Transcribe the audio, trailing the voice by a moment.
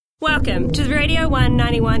Welcome to the Radio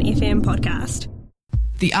 191 FM podcast.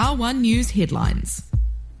 The R1 News headlines.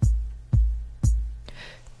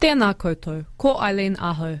 Tēnā koutou, ko Eileen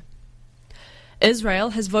aho.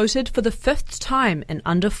 Israel has voted for the fifth time in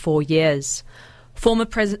under 4 years. Former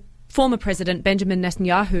President Benjamin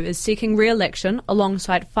Netanyahu is seeking re-election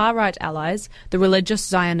alongside far-right allies, the religious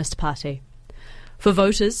Zionist Party. For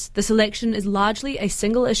voters, this election is largely a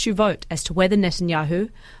single-issue vote as to whether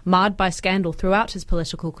Netanyahu, marred by scandal throughout his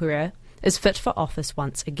political career, is fit for office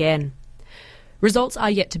once again. Results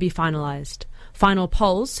are yet to be finalised. Final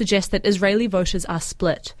polls suggest that Israeli voters are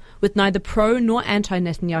split, with neither pro nor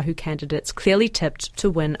anti-Netanyahu candidates clearly tipped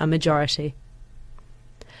to win a majority.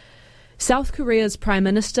 South Korea's Prime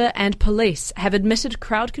Minister and police have admitted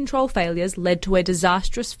crowd control failures led to a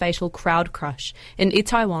disastrous fatal crowd crush in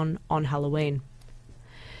Itaewon on Halloween.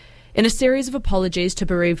 In a series of apologies to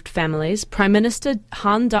bereaved families, Prime Minister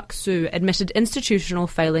Han Duck-soo admitted institutional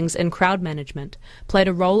failings in crowd management played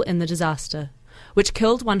a role in the disaster, which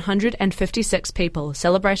killed 156 people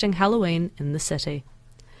celebrating Halloween in the city.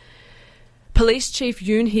 Police Chief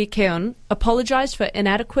Yoon Hee-keon apologised for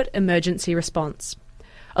inadequate emergency response.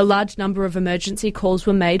 A large number of emergency calls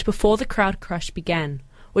were made before the crowd crush began,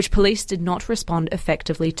 which police did not respond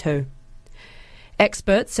effectively to.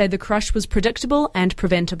 Experts say the crush was predictable and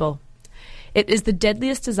preventable. It is the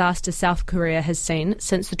deadliest disaster South Korea has seen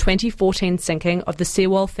since the 2014 sinking of the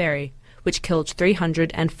Sewol ferry, which killed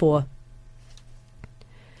 304.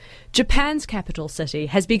 Japan's capital city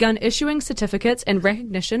has begun issuing certificates in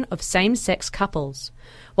recognition of same-sex couples,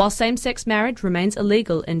 while same-sex marriage remains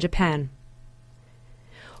illegal in Japan.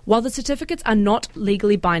 While the certificates are not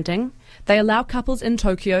legally binding, they allow couples in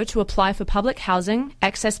Tokyo to apply for public housing,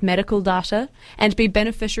 access medical data, and be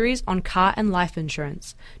beneficiaries on car and life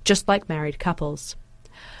insurance, just like married couples.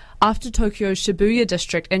 After Tokyo's Shibuya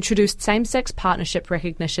district introduced same-sex partnership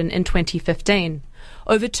recognition in 2015,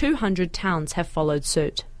 over 200 towns have followed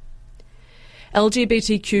suit.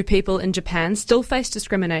 LGBTQ people in Japan still face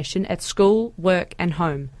discrimination at school, work, and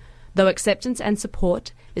home, though acceptance and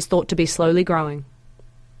support is thought to be slowly growing.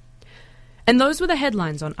 And those were the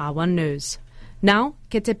headlines on R1 News. Now,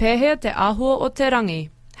 ke te pēhea te āhua o te rangi.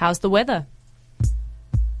 How's the weather?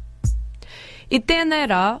 I tēnei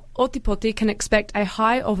rā, Otipoti can expect a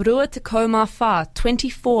high of rua tekau mā whā,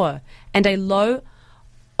 24, and a low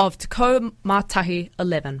of tekau mā tahi,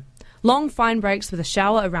 11. Long fine breaks with a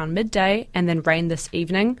shower around midday and then rain this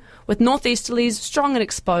evening, with northeasterlies strong and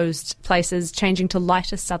exposed places changing to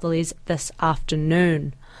lighter southerlies this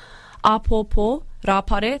afternoon. Āpōpō,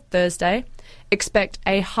 Rāpare, Thursday, expect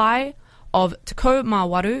a high of tekau mā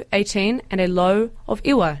waru, 18, and a low of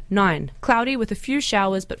iwa, 9. Cloudy with a few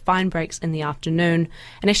showers but fine breaks in the afternoon,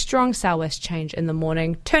 and a strong southwest change in the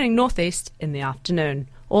morning, turning northeast in the afternoon.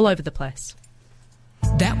 All over the place.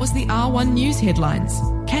 That was the R1 News headlines.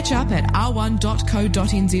 Catch up at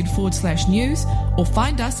r1.co.nz/news or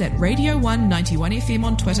find us at Radio 191 FM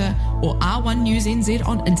on Twitter or R1 News NZ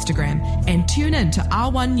on Instagram, and tune in to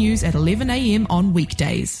R1 News at 11 a.m. on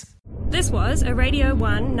weekdays. This was a Radio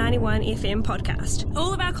 191 FM podcast.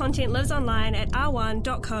 All of our content lives online at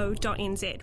r1.co.nz.